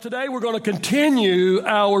Today we're going to continue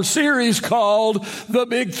our series called The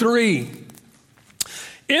Big Three.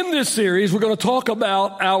 In this series, we're going to talk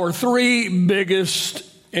about our three biggest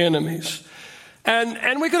enemies.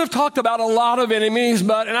 And we could have talked about a lot of enemies,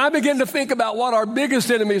 and I begin to think about what our biggest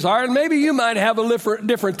enemies are, and maybe you might have a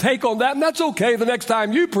different take on that, and that's okay. The next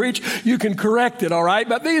time you preach, you can correct it, all right?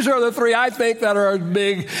 But these are the three I think that are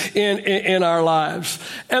big in our lives.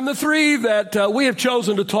 And the three that we have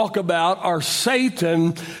chosen to talk about are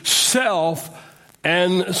Satan, self,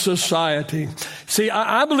 and society. See,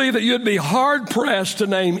 I believe that you'd be hard-pressed to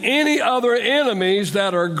name any other enemies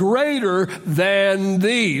that are greater than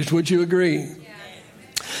these. Would you agree?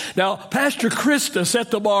 Now, Pastor Krista set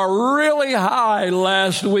the bar really high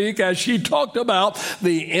last week as she talked about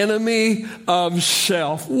the enemy of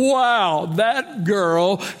self. Wow, that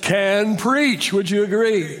girl can preach. Would you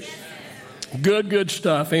agree? Good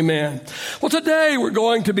stuff. Amen. Well, today we're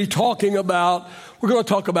going to talk about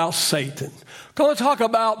Satan. We're going to talk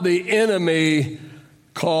about the enemy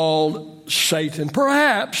called Satan.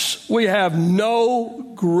 Perhaps we have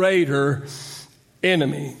no greater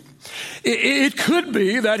enemy. It could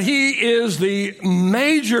be that he is the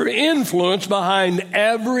major influence behind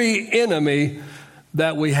every enemy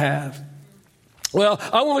that we have. Well,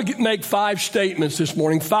 I want to make 5 statements this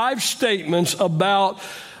morning, 5 statements about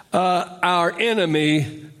our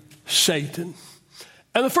enemy, Satan.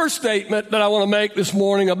 And the first statement that I want to make this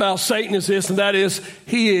morning about Satan is this, and that is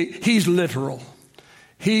he's literal.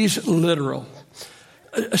 He's literal.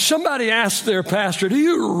 Somebody asked their pastor, do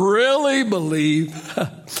you really believe,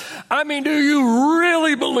 do you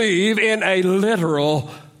really believe in a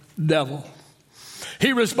literal devil?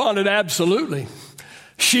 He responded, absolutely.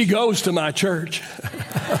 She goes to my church.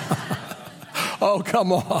 Oh,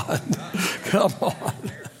 come on. Come on.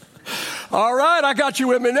 All right, I got you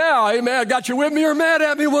with me now. Amen. I got you with me or mad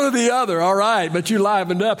at me, one or the other. All right, but you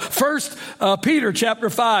livened up. First, Peter chapter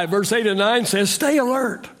 5, verse 8 and 9 says, stay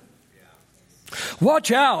alert.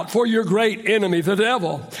 Watch out for your great enemy, the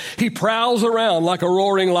devil. He prowls around like a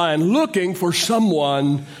roaring lion, looking for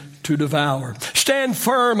someone to devour. Stand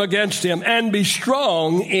firm against him and be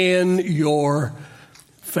strong in your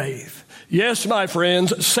faith. Yes, my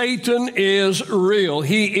friends, Satan is real.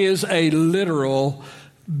 He is a literal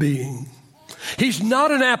being. He's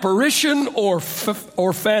not an apparition or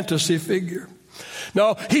fantasy figure.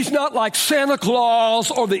 No, he's not like Santa Claus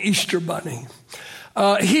or the Easter Bunny.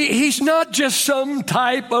 He's not just some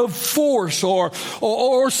type of force or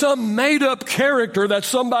some made-up character that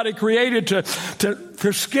somebody created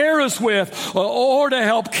to scare us with or to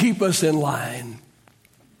help keep us in line.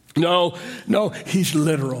 No, he's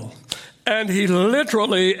literal. And he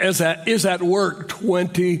literally is at work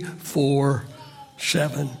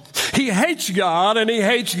 24/7. He hates God and he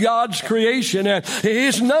hates God's creation. And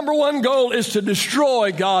his number one goal is to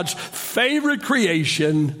destroy God's favorite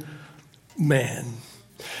creation, man.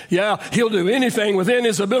 Yeah, he'll do anything within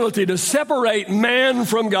his ability to separate man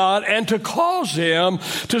from God and to cause him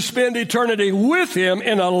to spend eternity with him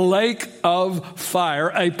in a lake of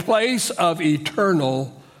fire, a place of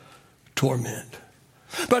eternal torment.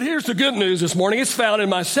 But here's the good news this morning. It's found in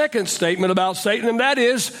my second statement about Satan, and that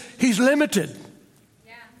is he's limited.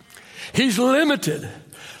 He's limited.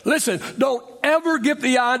 Listen, don't ever get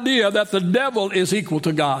the idea that the devil is equal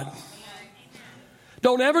to God.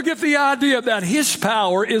 Don't ever get the idea that his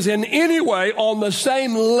power is in any way on the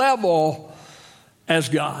same level as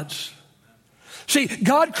God's. See,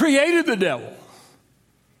 God created the devil.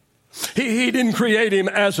 He didn't create him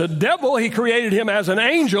as a devil. He created him as an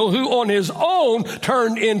angel who on his own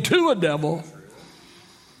turned into a devil.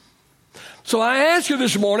 So I ask you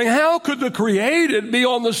this morning, how could the created be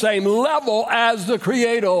on the same level as the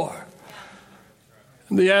creator?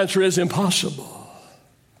 And the answer is impossible.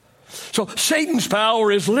 So Satan's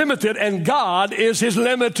power is limited and God is his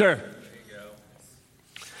limiter.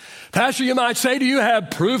 Pastor, you might say, do you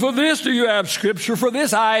have proof of this? Do you have scripture for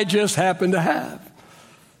this? I just happen to have.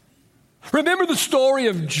 Remember the story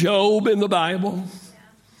of Job in the Bible?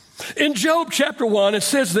 In Job chapter 1, it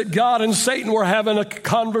says that God and Satan were having a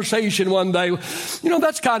conversation one day. You know,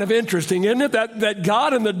 that's kind of interesting, isn't it? That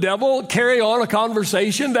God and the devil carry on a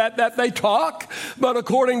conversation, that they talk. But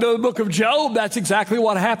according to the book of Job, that's exactly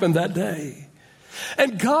what happened that day.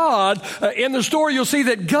 And God, in the story, you'll see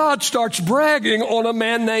that God starts bragging on a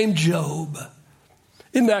man named Job.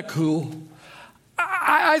 Isn't that cool?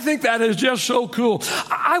 I think that is just so cool.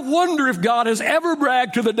 I wonder if God has ever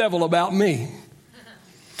bragged to the devil about me.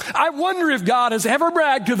 I wonder if God has ever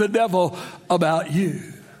bragged to the devil about you.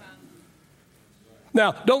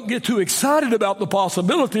 Now, don't get too excited about the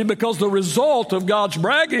possibility, because the result of God's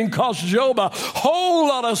bragging cost Job a whole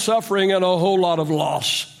lot of suffering and a whole lot of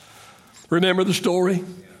loss. Remember the story?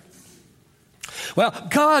 Well,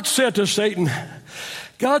 God said to Satan,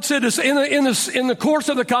 in the course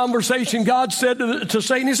of the conversation, God said to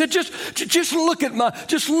Satan, he said, just look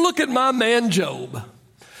at my man Job.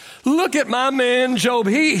 Look at my man Job.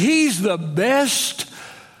 He's the best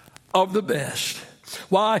of the best.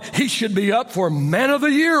 Why? He should be up for Man of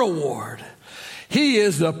the Year award. He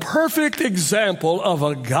is the perfect example of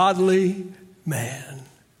a godly man.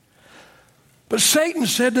 But Satan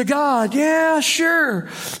said to God, yeah, sure,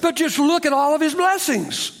 but just look at all of his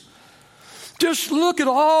blessings. Just look at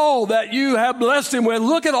all that you have blessed him with.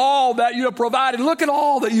 Look at all that you have provided. Look at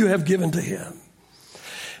all that you have given to him.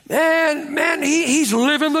 Man, he's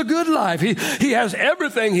living the good life. He has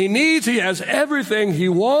everything he needs. He has everything he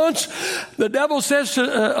wants. The devil says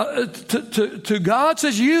to God,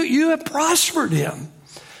 says, you have prospered him.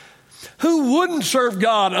 Who wouldn't serve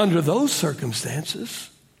God under those circumstances?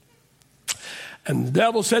 And the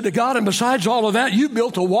devil said to God, and besides all of that, you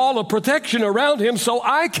built a wall of protection around him so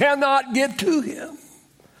I cannot get to him.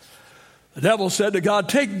 The devil said to God,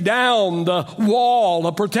 take down the wall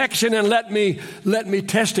of protection and let me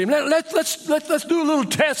test him. Let's do a little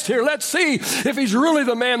test here. Let's see if he's really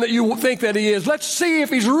the man that you think that he is. Let's see if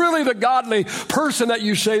he's really the godly person that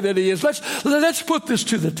you say that he is. Let's put this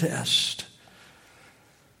to the test.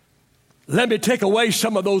 Let me take away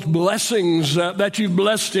some of those blessings that you've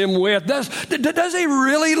blessed him with. Does he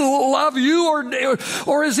really love you,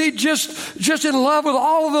 or is he just in love with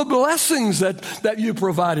all of the blessings that you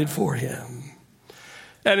provided for him?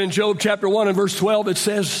 And in Job chapter 1 and verse 12, it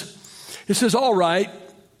says, all right,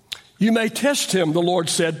 you may test him, the Lord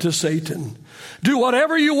said to Satan. Do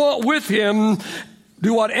whatever you want with him.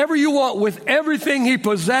 Do whatever you want with everything he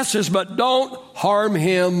possesses, but don't harm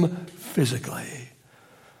him physically.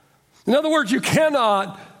 In other words, you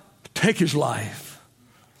cannot take his life.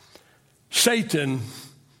 Satan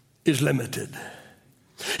is limited.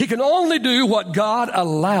 He can only do what God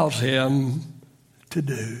allows him to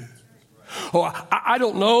do. Oh, I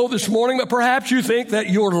don't know this morning, but perhaps you think that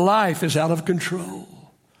your life is out of control.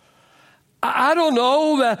 I don't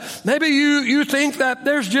know, that maybe you think that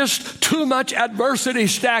there's just too much adversity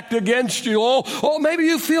stacked against you. Or maybe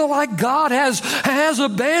you feel like God has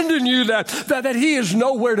abandoned you, that he is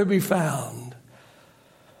nowhere to be found.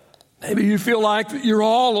 Maybe you feel like you're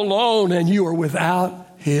all alone and you are without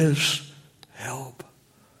his help.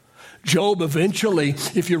 Job eventually,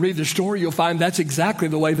 if you read the story, you'll find that's exactly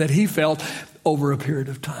the way that he felt over a period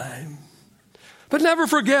of time. But never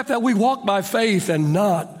forget that we walk by faith and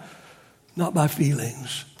not by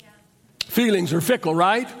feelings. Feelings are fickle,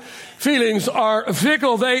 right? Feelings are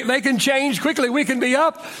fickle. They can change quickly. We can be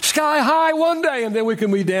up sky high one day, and then we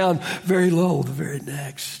can be down very low the very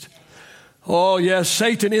next. Oh, yes,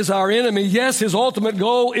 Satan is our enemy. Yes, his ultimate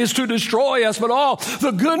goal is to destroy us. But the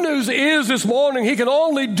good news is this morning, he can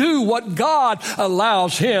only do what God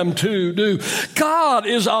allows him to do. God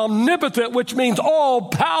is omnipotent, which means all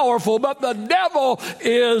powerful, but the devil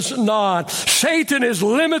is not. Satan is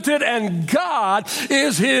limited, and God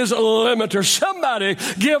is his limiter. Somebody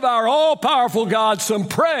give our all-powerful God some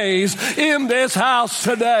praise in this house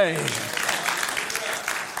today.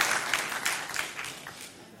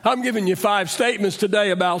 I'm giving you 5 statements today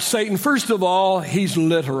about Satan. First of all, he's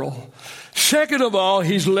literal. Second of all,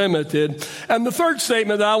 he's limited. And the third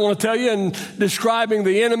statement that I want to tell you in describing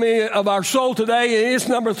the enemy of our soul today is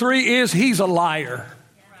number 3, is he's a liar.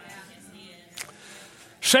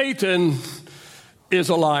 Satan is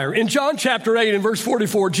a liar. In John chapter 8 and verse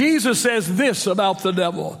 44, Jesus says this about the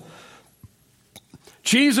devil.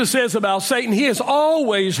 Jesus says about Satan, he has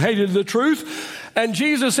always hated the truth. And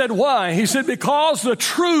Jesus said, why? He said, because the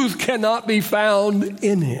truth cannot be found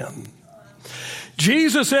in him.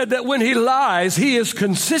 Jesus said that when he lies, it is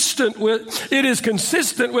consistent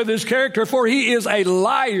with his character, for he is a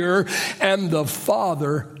liar and the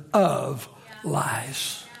father of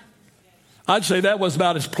lies. I'd say that was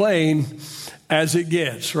about as plain as it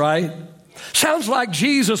gets, right? Sounds like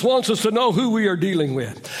Jesus wants us to know who we are dealing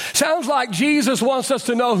with. Sounds like Jesus wants us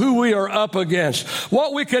to know who we are up against,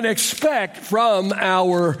 what we can expect from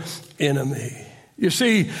our enemy. You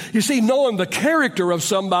see, knowing the character of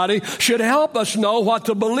somebody should help us know what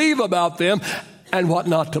to believe about them and what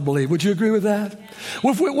not to believe. Would you agree with that?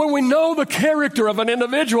 When we know the character of an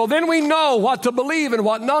individual, then we know what to believe and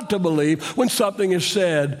what not to believe when something is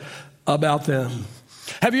said about them.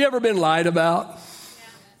 Have you ever been lied about?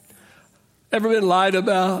 Ever been lied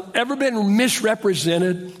about? Ever been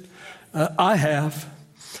misrepresented? I have.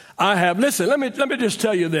 Listen, let me just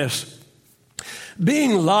tell you this.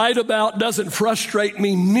 Being lied about doesn't frustrate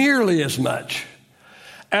me nearly as much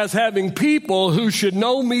as having people who should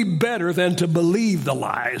know me better than to believe the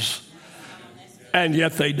lies, and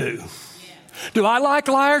yet they do. Do I like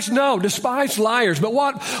liars? No, despise liars. But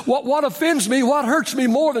what offends me, what hurts me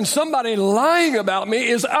more than somebody lying about me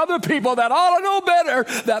is other people that ought to know better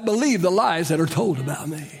that believe the lies that are told about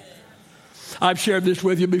me. I've shared this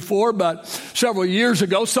with you before, but several years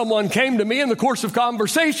ago, someone came to me in the course of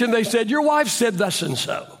conversation. They said, your wife said thus and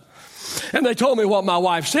so. And they told me what my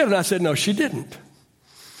wife said, and I said, no, she didn't.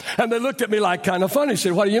 And they looked at me like kind of funny.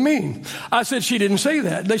 Said, what do you mean? I said, she didn't say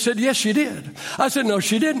that. They said, yes, she did. I said, no,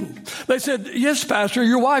 she didn't. They said, yes, Pastor,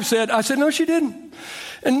 your wife said. I said, no, she didn't.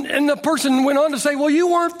 And the person went on to say, well,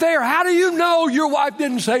 you weren't there. How do you know your wife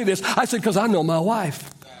didn't say this? I said, because I know my wife.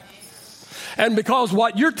 And because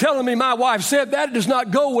what you're telling me my wife said, that does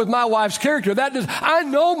not go with my wife's character. I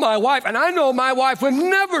know my wife, and I know my wife would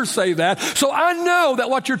never say that. So I know that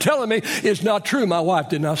what you're telling me is not true. My wife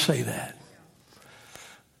did not say that.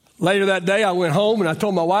 Later that day, I went home and I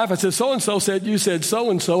told my wife, I said, so-and-so said you said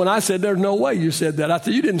so-and-so. And I said, there's no way you said that. I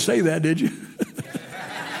said, you didn't say that, did you?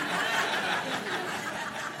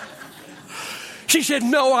 She said,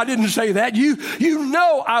 no, I didn't say that. You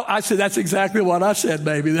know. I said, that's exactly what I said,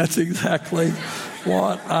 baby. That's exactly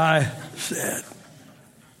what I said.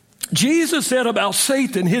 Jesus said about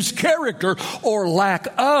Satan, his character or lack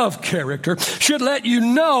of character should let you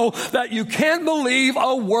know that you can't believe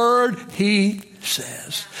a word he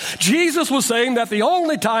says. Jesus was saying that the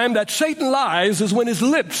only time that Satan lies is when his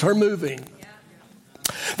lips are moving.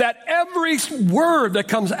 That every word that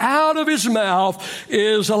comes out of his mouth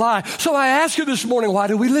is a lie. So I ask you this morning, why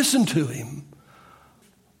do we listen to him?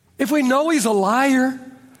 If we know he's a liar,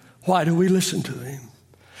 why do we listen to him?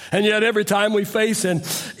 And yet every time we face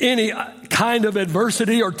any kind of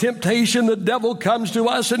adversity or temptation, the devil comes to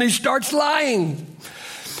us and he starts lying.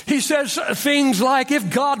 He says things like, if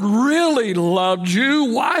God really loved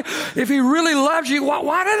you, if he really loves you,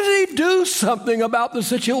 why doesn't he do something about the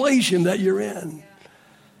situation that you're in?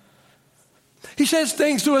 He says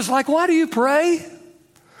things to us like, why do you pray?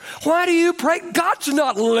 Why do you pray? God's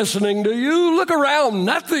not listening to you. Look around.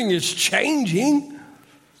 Nothing is changing.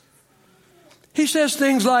 He says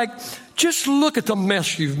things like, just look at the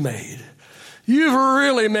mess you've made. You've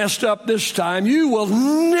really messed up this time. You will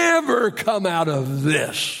never come out of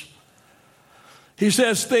this. He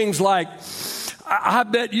says things like, I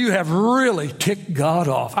bet you have really ticked God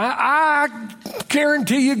off. I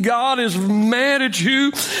guarantee you God is mad at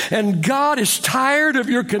you and God is tired of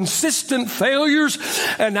your consistent failures.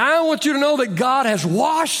 And I want you to know that God has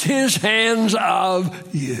washed his hands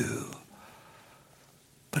of you.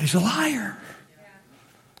 But he's a liar.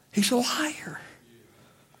 He's a liar.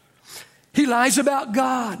 He lies about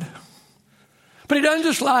God. But he doesn't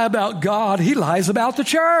just lie about God. He lies about the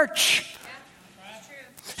church.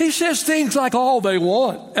 He says things like, all they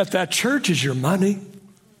want at that church is your money.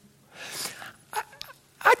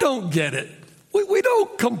 I don't get it. We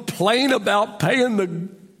don't complain about paying the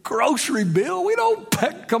grocery bill. We don't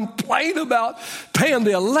complain about paying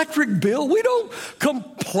the electric bill. We don't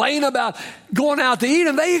complain about going out to eat,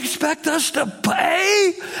 and they expect us to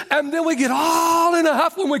pay. And then we get all in a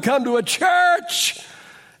huff when we come to a church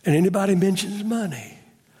and anybody mentions money.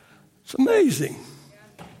 It's amazing.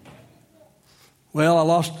 Well, I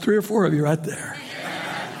lost 3 or 4 of you right there.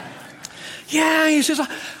 Yeah, he says,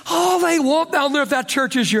 all they want down there at that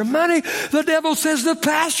church is your money. The devil says the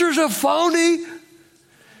pastor's a phony.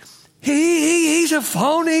 He's a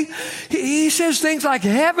phony. He says things like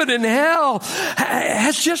heaven and hell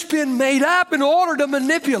has just been made up in order to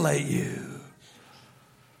manipulate you.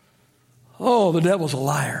 Oh, the devil's a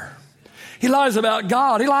liar. He lies about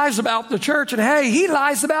God. He lies about the church. And hey, he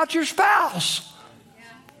lies about your spouse.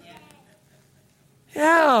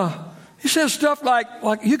 Yeah. He says stuff like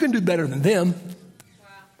you can do better than them.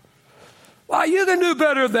 Well, you can do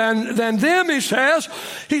better than them, he says.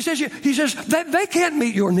 He says they can't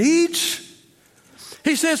meet your needs.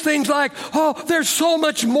 He says things like, oh, there's so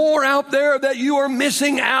much more out there that you are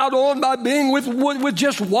missing out on by being with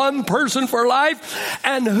just one person for life.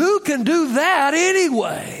 And who can do that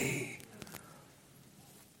anyway?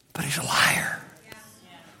 But he's a liar.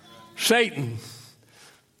 Satan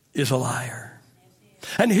is a liar.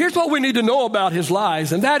 And here's what we need to know about his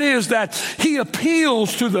lies, and that is that he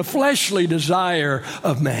appeals to the fleshly desire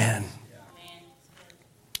of man.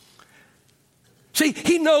 See,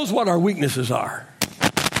 he knows what our weaknesses are.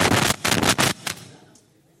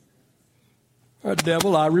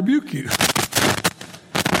 Devil, I rebuke you.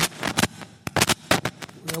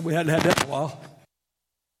 Well, we hadn't had that in a while.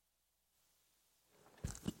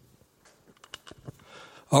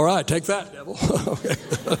 All right, take that, devil. Okay.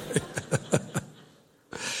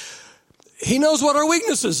 He knows what our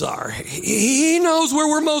weaknesses are. He knows where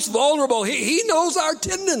we're most vulnerable. He knows our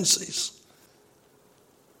tendencies.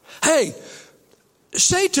 Hey,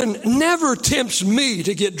 Satan never tempts me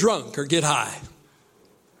to get drunk or get high.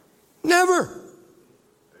 Never.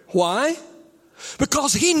 Why?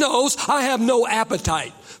 Because he knows I have no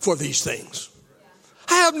appetite for these things.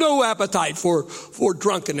 I have no appetite for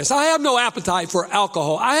drunkenness. I have no appetite for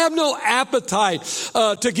alcohol. I have no appetite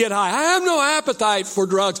to get high. I have no appetite for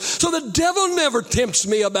drugs. So the devil never tempts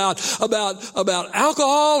me about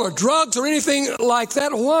alcohol or drugs or anything like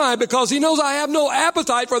that. Why? Because he knows I have no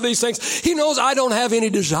appetite for these things. He knows I don't have any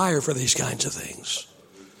desire for these kinds of things.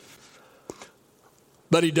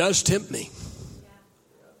 But he does tempt me.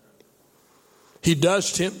 He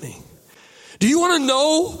does tempt me. Do you want to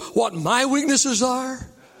know what my weaknesses are?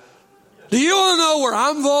 Do you want to know where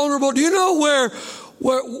I'm vulnerable? Do you know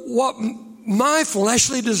what my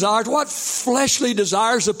fleshly desires, what fleshly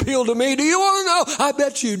desires appeal to me? Do you want to know? I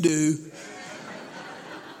bet you do.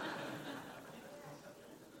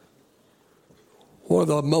 One of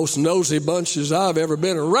the most nosy bunches I've ever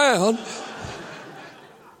been around.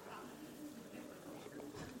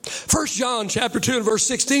 1 John chapter 2 and verse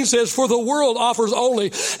 16 says, for the world offers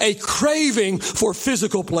only a craving for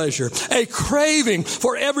physical pleasure, a craving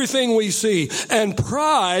for everything we see, and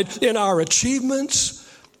pride in our achievements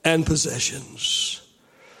and possessions.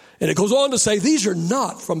 And it goes on to say, these are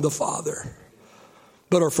not from the Father,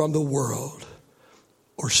 but are from the world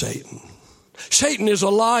or Satan. Satan is a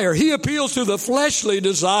liar. He appeals to the fleshly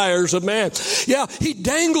desires of man. Yeah, he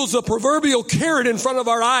dangles the proverbial carrot in front of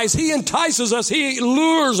our eyes. He entices us. He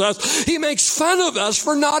lures us. He makes fun of us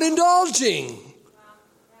for not indulging.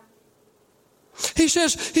 He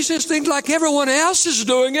says things like everyone else is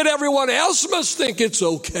doing it. Everyone else must think it's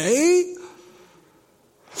okay.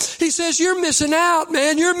 He says, you're missing out,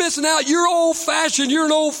 man. You're missing out. You're old-fashioned. You're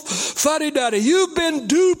an old fuddy-duddy. You've been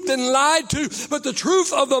duped and lied to. But the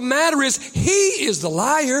truth of the matter is, he is the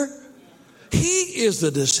liar. He is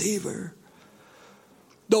the deceiver.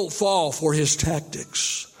 Don't fall for his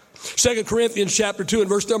tactics. 2 Corinthians chapter 2 and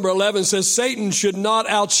verse number 11 says, Satan should not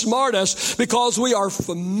outsmart us because we are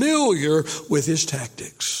familiar with his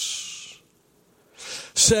tactics.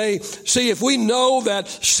 See, if we know that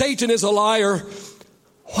Satan is a liar,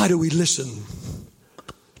 why do we listen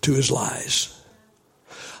to his lies?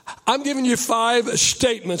 I'm giving you 5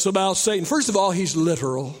 statements about Satan. First of all, he's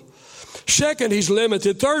literal. Second, he's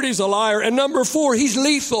limited. Third, he's a liar. And number 4, he's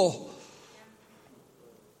lethal.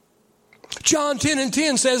 John 10 and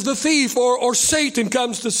 10 says the thief or Satan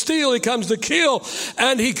comes to steal, he comes to kill,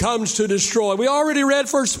 and he comes to destroy. We already read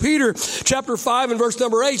 1 Peter chapter 5 and verse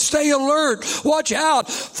number 8. Stay alert. Watch out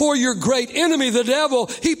for your great enemy, the devil.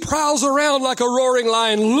 He prowls around like a roaring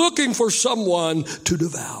lion looking for someone to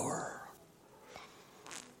devour.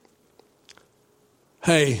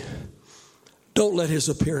 Hey, don't let his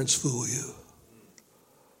appearance fool you.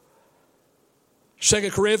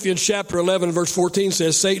 2 Corinthians chapter 11 verse 14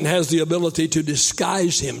 says Satan has the ability to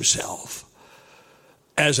disguise himself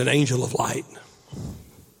as an angel of light.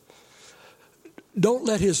 Don't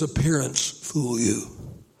let his appearance fool you.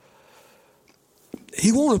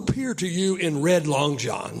 He won't appear to you in red long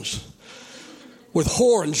johns with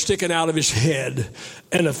horns sticking out of his head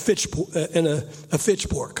and a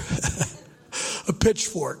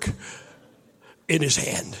pitchfork in his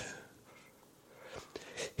hand.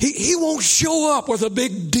 He won't show up with a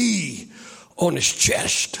big D on his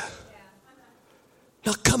chest.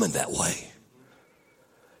 Not coming that way.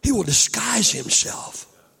 He will disguise himself.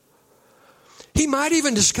 He might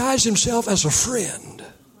even disguise himself as a friend.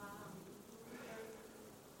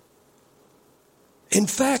 In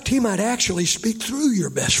fact, he might actually speak through your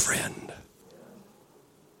best friend.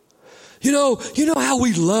 You know how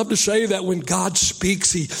we love to say that when God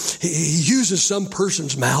speaks, he uses some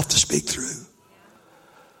person's mouth to speak through.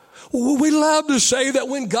 We love to say that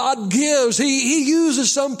when God gives, he uses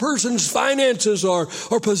some person's finances or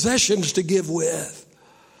possessions to give with.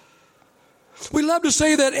 We love to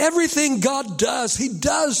say that everything God does, he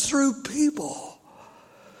does through people.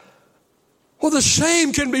 Well, the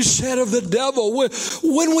same can be said of the devil.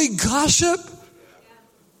 When we gossip,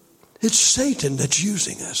 it's Satan that's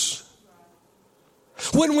using us.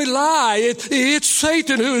 When we lie, it's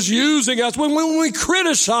Satan who is using us. When we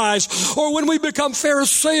criticize or when we become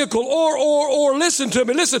pharisaical or listen to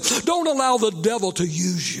me. Listen, don't allow the devil to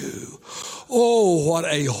use you. Oh, what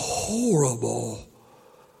a horrible,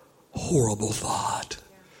 horrible thought.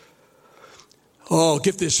 Oh,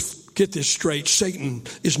 get this straight. Satan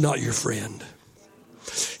is not your friend.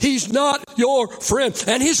 He's not your friend.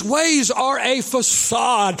 And his ways are a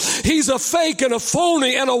facade. He's a fake and a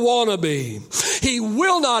phony and a wannabe. He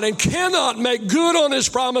will not and cannot make good on his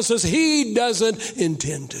promises. He doesn't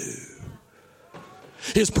intend to.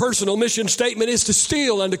 His personal mission statement is to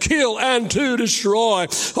steal and to kill and to destroy.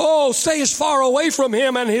 Oh, stay as far away from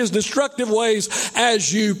him and his destructive ways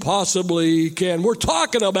as you possibly can. We're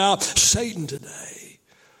talking about Satan today.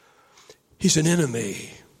 He's an enemy.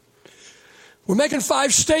 We're making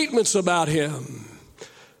 5 statements about him.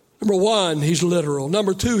 Number 1, he's literal.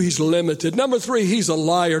 Number 2, he's limited. Number 3, he's a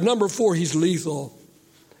liar. Number 4, he's lethal.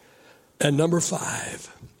 And number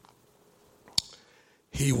 5,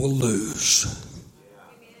 he will lose.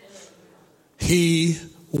 He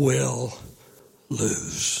will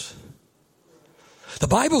lose. The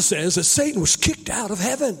Bible says that Satan was kicked out of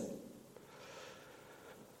heaven.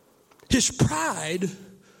 His pride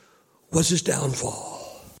was his downfall.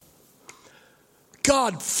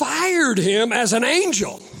 God fired him as an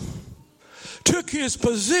angel, took his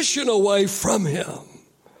position away from him.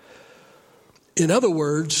 In other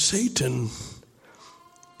words, Satan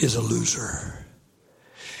is a loser.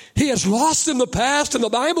 He has lost in the past, and the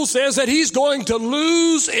Bible says that he's going to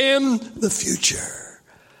lose in the future.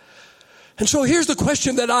 And so here's the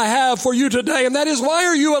question that I have for you today, and that is, why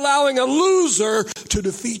are you allowing a loser to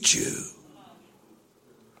defeat you?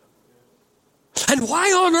 And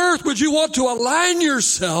why on earth would you want to align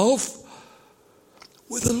yourself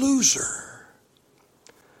with a loser?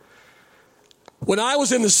 When I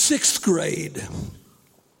was in the 6th grade,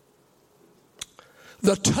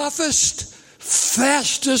 the toughest,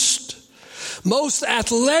 fastest, most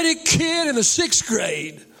athletic kid in the 6th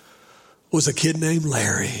grade was a kid named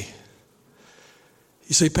Larry.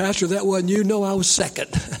 You say, Pastor, that wasn't you? No, I was second.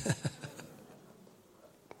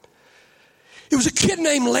 It was a kid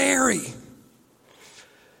named Larry.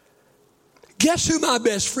 Guess who my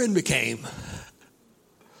best friend became?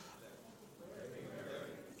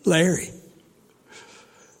 Larry.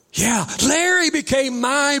 Yeah, Larry became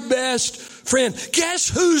my best friend. Guess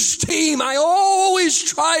whose team I always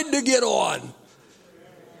tried to get on?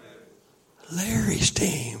 Larry's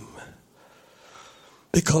team.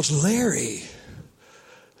 Because Larry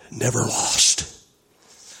never lost.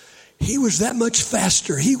 He was that much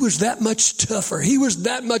faster. He was that much tougher. He was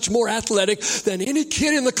that much more athletic than any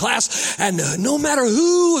kid in the class. And no matter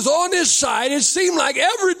who was on his side, it seemed like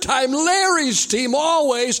every time Larry's team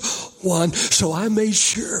always won. So I made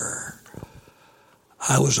sure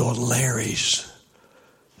I was on Larry's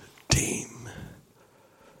team.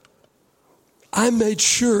 I made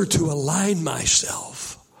sure to align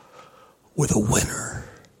myself with a winner.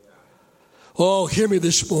 Oh, hear me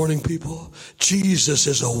this morning, people. Jesus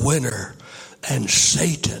is a winner and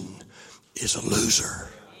Satan is a loser.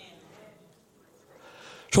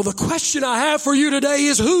 So the question I have for you today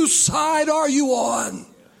is, whose side are you on?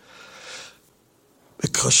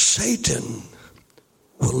 Because Satan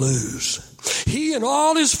will lose. He and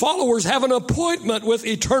all his followers have an appointment with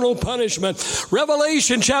eternal punishment.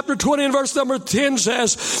 Revelation chapter 20 and verse number 10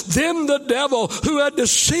 says, then the devil who had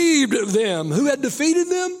deceived them, who had defeated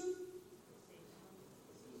them?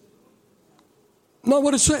 Not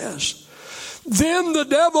what it says. Then the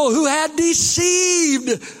devil who had deceived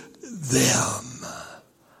them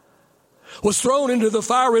was thrown into the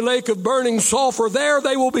fiery lake of burning sulfur. There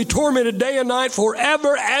they will be tormented day and night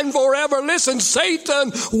forever and forever. Listen,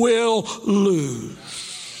 Satan will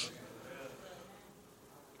lose.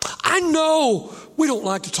 I know we don't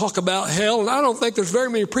like to talk about hell, and I don't think there's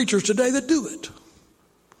very many preachers today that do it.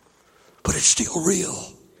 But it's still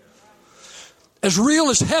real. As real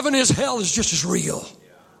as heaven is, hell is just as real.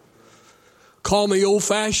 Call me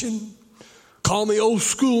old-fashioned, call me old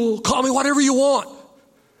school, call me whatever you want.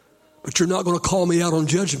 But you're not going to call me out on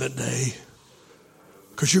Judgment Day,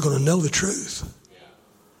 because you're going to know the truth.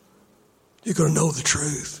 You're going to know the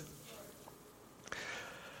truth.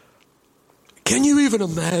 Can you even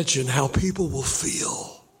imagine how people will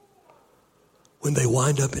feel when they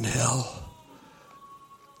wind up in hell?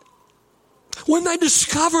 When they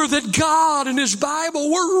discover that God and His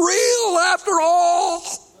Bible were real after all.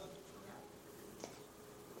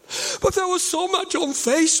 But there was so much on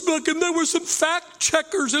Facebook, and there were some fact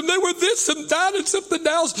checkers, and there were this and that and something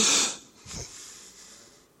else.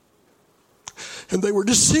 And they were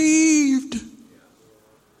deceived.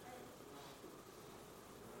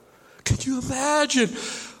 Can you imagine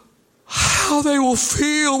how they will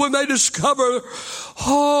feel when they discover,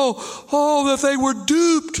 that they were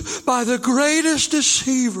duped by the greatest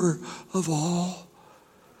deceiver of all?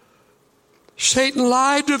 Satan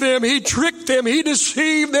lied to them. He tricked them. He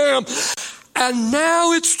deceived them. And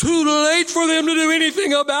now it's too late for them to do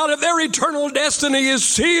anything about it. Their eternal destiny is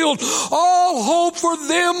sealed. All hope for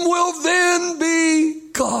them will then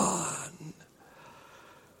be gone.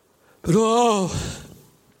 But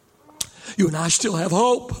you and I still have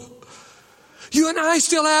hope. You and I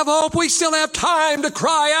still have hope. We still have time to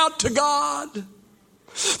cry out to God.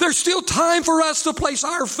 There's still time for us to place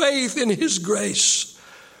our faith in His grace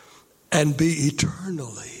and be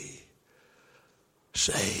eternally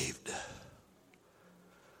saved.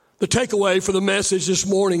 The takeaway for the message this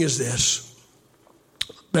morning is this: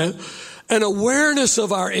 an awareness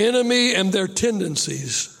of our enemy and their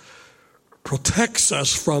tendencies protects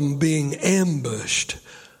us from being ambushed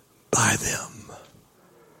by them.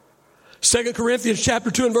 2 Corinthians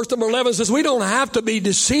chapter 2 and verse number 11 says we don't have to be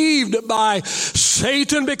deceived by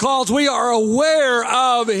Satan because we are aware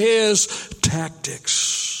of his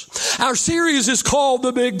tactics. Our series is called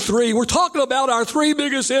The Big Three. We're talking about our three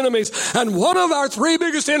biggest enemies. And one of our three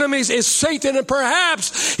biggest enemies is Satan. And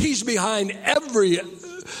perhaps he's behind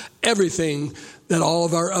everything that all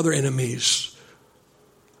of our other enemies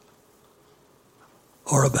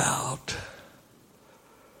are about.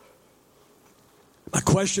 My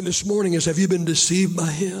question this morning is, have you been deceived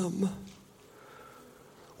by him?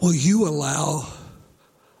 Will you allow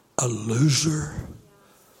a loser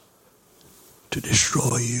to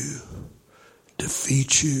destroy you,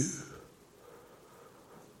 defeat you?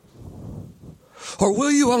 Or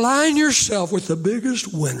will you align yourself with the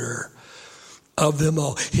biggest winner of them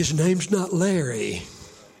all? His name's not Larry.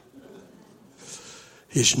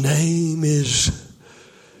 His name is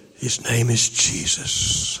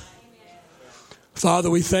Jesus. Father,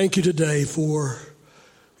 we thank you today for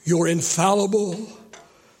your infallible,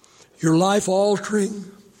 your life-altering,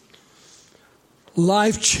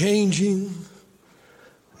 life-changing,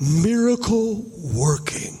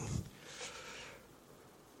 miracle-working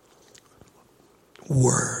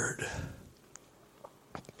word.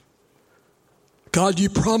 God, you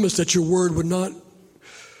promised that your word would not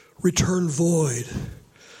return void,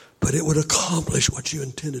 but it would accomplish what you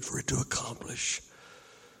intended for it to accomplish.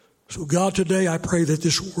 So God, today I pray that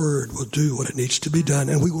this word will do what it needs to be done,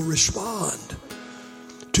 and we will respond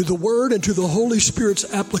to the word and to the Holy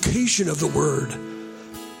Spirit's application of the word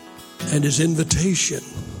and his invitation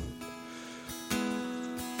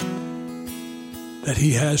that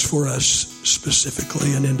he has for us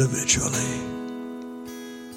specifically and individually.